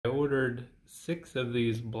6 of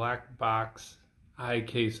these black box eye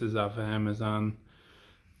cases off of Amazon.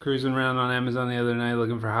 Cruising around on Amazon the other night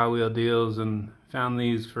looking for Hot Wheel deals and found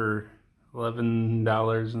these for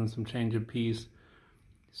 $11 and some change a piece.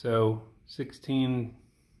 So 16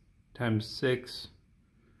 times 6,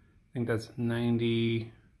 I think that's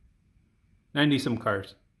 90 some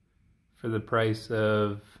cars for the price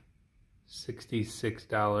of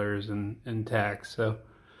 $66 and tax. So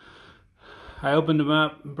I opened them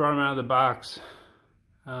up, brought them out of the box.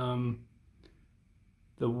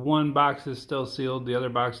 The one box is still sealed. The other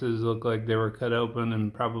boxes look like they were cut open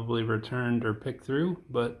and probably returned or picked through,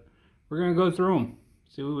 but we're gonna go through them,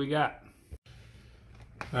 see what we got.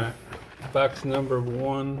 All right, box number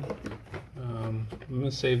 1. I'm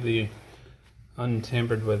gonna save the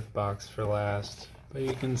untampered with box for last, but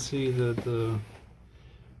you can see that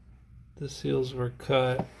the seals were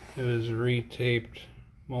cut. It was retaped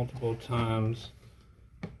multiple times.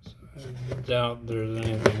 So I doubt there's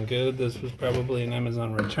anything good. This was probably an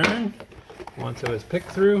Amazon return once it was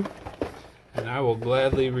picked through, and I will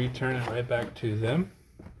gladly return it right back to them.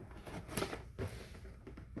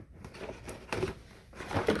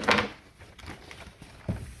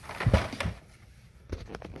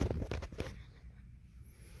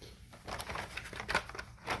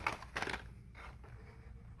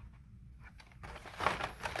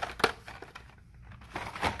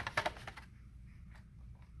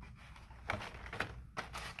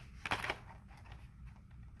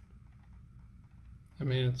 I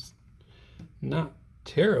mean, it's not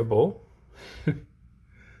terrible.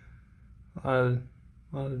 a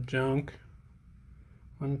lot of junk.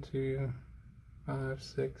 1, 2, 5,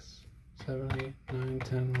 6, 7, 8, 9,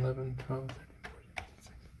 10, 11, 12, 13, 14,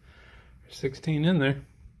 15, 16 in there.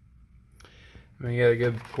 I mean, you got a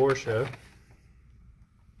good Porsche,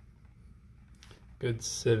 good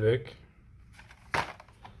Civic.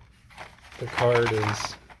 The card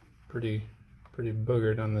is pretty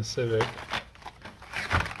boogered on the Civic.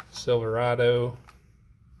 Silverado.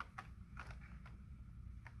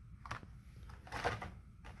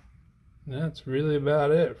 That's really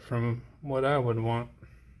about it from what I would want.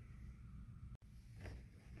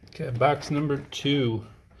 Okay, box number 2.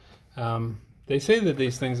 They say that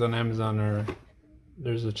these things on Amazon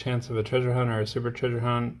there's a chance of a treasure hunt or a super treasure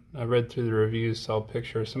hunt. I read through the reviews, saw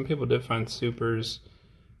pictures. Some people did find supers,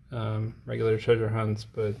 regular treasure hunts,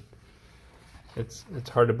 but it's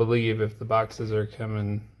hard to believe if the boxes are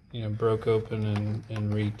coming, you know, broke open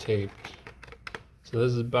and retaped. So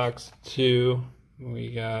this is box 2.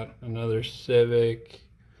 We got another Civic,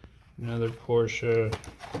 another Porsche.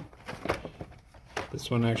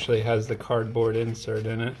 This one actually has the cardboard insert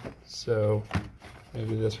in it, so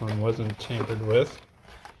maybe this one wasn't tampered with.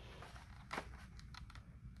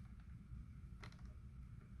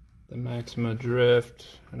 The Maxima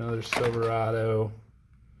Drift, another Silverado.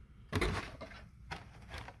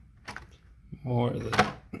 More of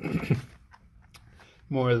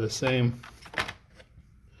the same.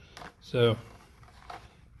 So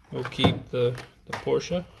we'll keep the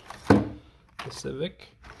Porsche, the Civic,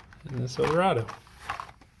 and the Silverado.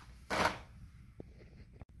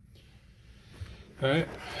 Alright,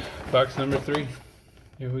 box number 3.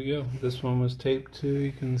 Here we go. This one was taped too.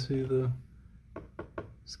 You can see the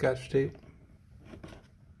Scotch tape.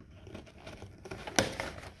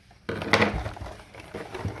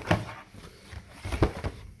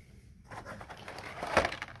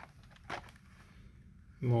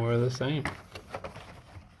 More of the same.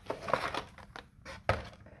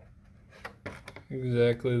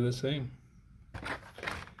 Exactly the same.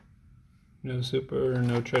 No super,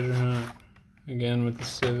 no treasure hunt. Again with the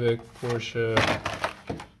Civic, Porsche,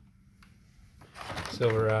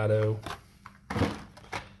 Silverado.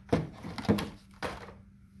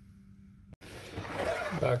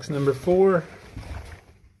 Box number 4.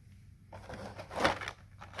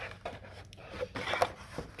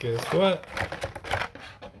 Guess what?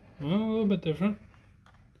 Well, a little bit different.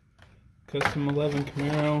 Custom 11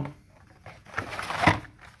 Camaro,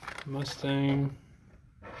 Mustang,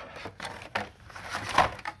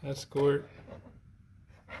 Escort,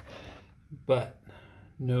 but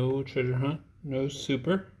no treasure hunt, no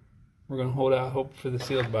super. We're gonna hold out hope for the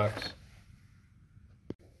sealed box.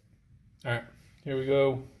 Alright, here we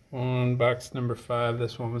go on box number 5.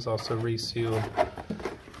 This one was also resealed.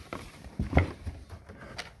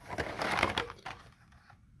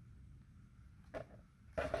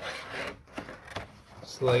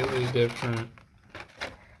 Slightly different,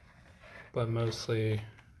 but mostly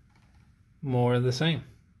more of the same.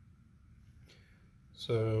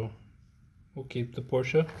 So we'll keep the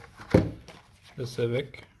Porsche, the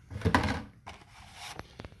Civic,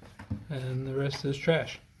 and the rest is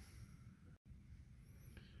trash.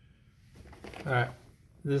 Alright,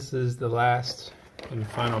 this is the last and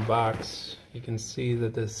final box. You can see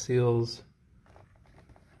that the seals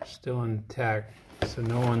are still intact, so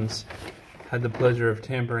no one's had the pleasure of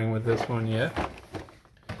tampering with this one yet.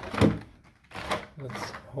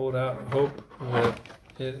 Let's hold out hope that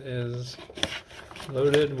it is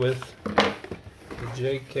loaded with the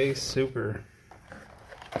JK Super.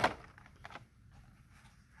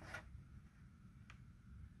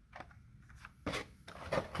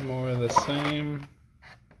 More of the same.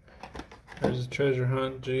 There's a treasure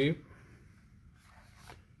hunt Jeep.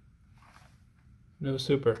 No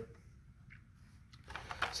Super.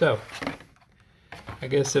 So, I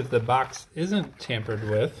guess if the box isn't tampered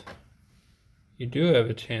with, you do have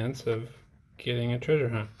a chance of getting a treasure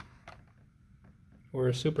hunt. Or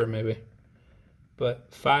a Super, maybe.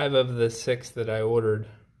 But 5 of the 6 that I ordered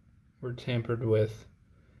were tampered with.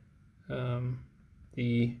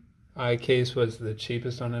 The eye case was the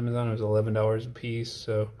cheapest on Amazon. It was $11 a piece,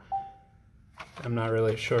 so I'm not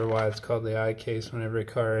really sure why it's called the eye case when every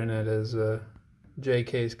car in it is a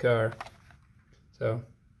JK's car. So,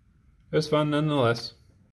 it was fun nonetheless.